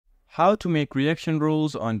How to make reaction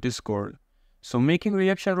roles on Discord. So making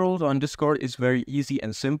reaction roles on Discord is very easy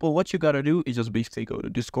and simple. What you gotta do is just basically go to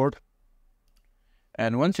Discord.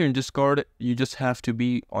 And once you're in Discord, you just have to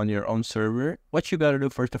be on your own server. What you gotta do,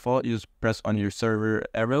 first of all, is press on your server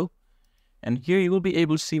arrow. And here you will be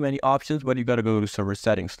able to see many options, but you gotta go to server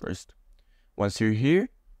settings first. Once you're here,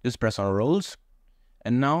 just press on roles.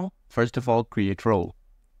 And now, first of all, create role.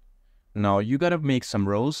 Now you gotta make some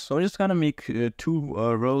roles. So I'm just gonna make two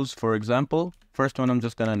roles, for example. First one, I'm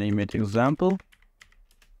just gonna name it example.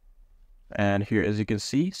 And here, as you can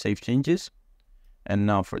see, save changes. And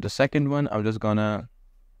now for the second one, I'm just gonna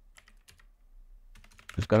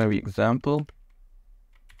be example.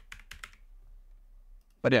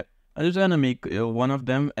 But yeah, I'm just gonna make one of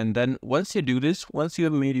them. And then once you do this, once you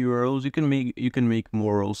have made your roles, you can make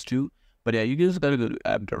more roles too. But yeah, you just gotta go to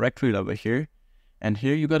app directory over here. And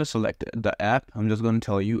here you gotta select the app. I'm just gonna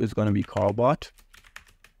tell you it's gonna be Carbot.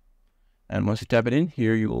 And once you tap it in,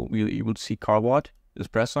 here you will be able to see Carbot.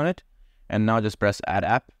 Just press on it. And now just press add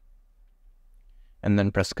app. And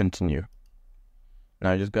then press continue.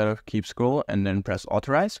 Now you just gotta keep scroll and then press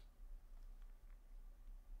authorize.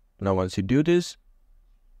 Now once you do this,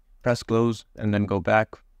 press close and then go back.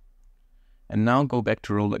 And now go back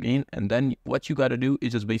to role again. And then what you gotta do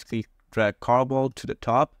is just basically drag Carbot to the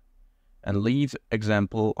top and leave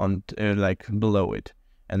example on like below it,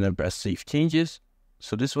 and then press save changes.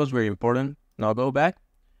 So this was very important. Now go back,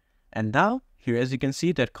 and now here, as you can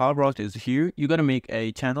see that Carbot is here, you gotta make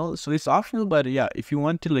a channel. So it's optional, but yeah, if you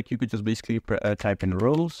want to, like, you could just basically type in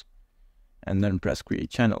roles and then press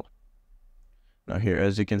create channel. Now here,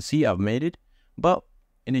 as you can see, I've made it, but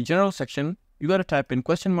in the general section, you gotta type in !,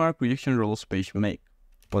 reaction role space make.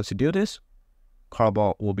 Once you do this,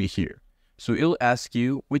 Carbot will be here. So it'll ask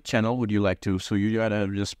you which channel would you like to. So you gotta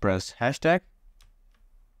just press hashtag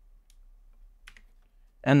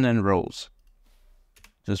and then roles.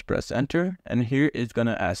 Just press enter, and here it's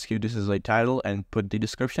gonna ask you, this is a title, and put the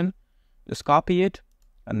description. Just copy it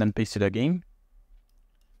and then paste it again.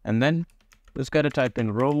 And then just gotta type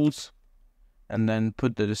in roles and then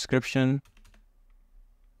put the description.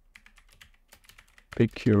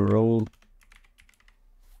 Pick your role.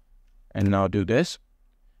 And now do this.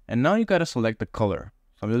 And now you gotta select the color.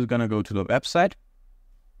 So I'm just gonna go to the website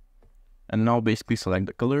and now basically select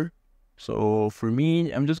the color. So for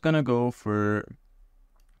me, I'm just gonna go for,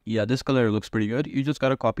 yeah, this color looks pretty good. You just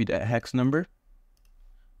gotta copy the hex number.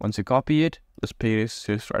 Once you copy it, just paste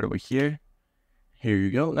this right over here. Here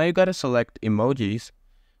you go. Now you gotta select emojis.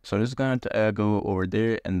 So I'm just gonna go over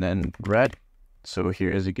there and then red. So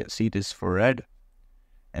here, as you can see, this is for red.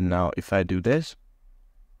 And now if I do this,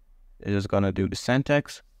 it's just gonna do the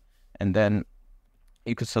syntax. And then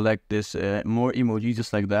you could select this more emojis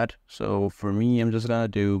just like that. So for me, I'm just gonna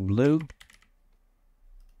do blue.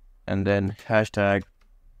 And then hashtag,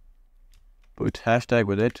 put hashtag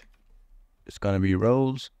with it. It's gonna be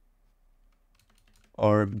roles.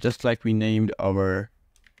 Or just like we named our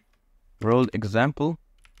role example.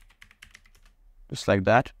 Just like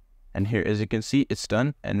that. And here, as you can see, it's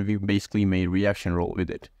done. And we basically made reaction role with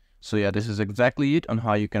it. So yeah, this is exactly it on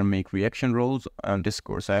how you can make reaction roles on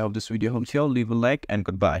Discord. So I hope this video helps you all. Leave a like and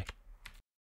goodbye.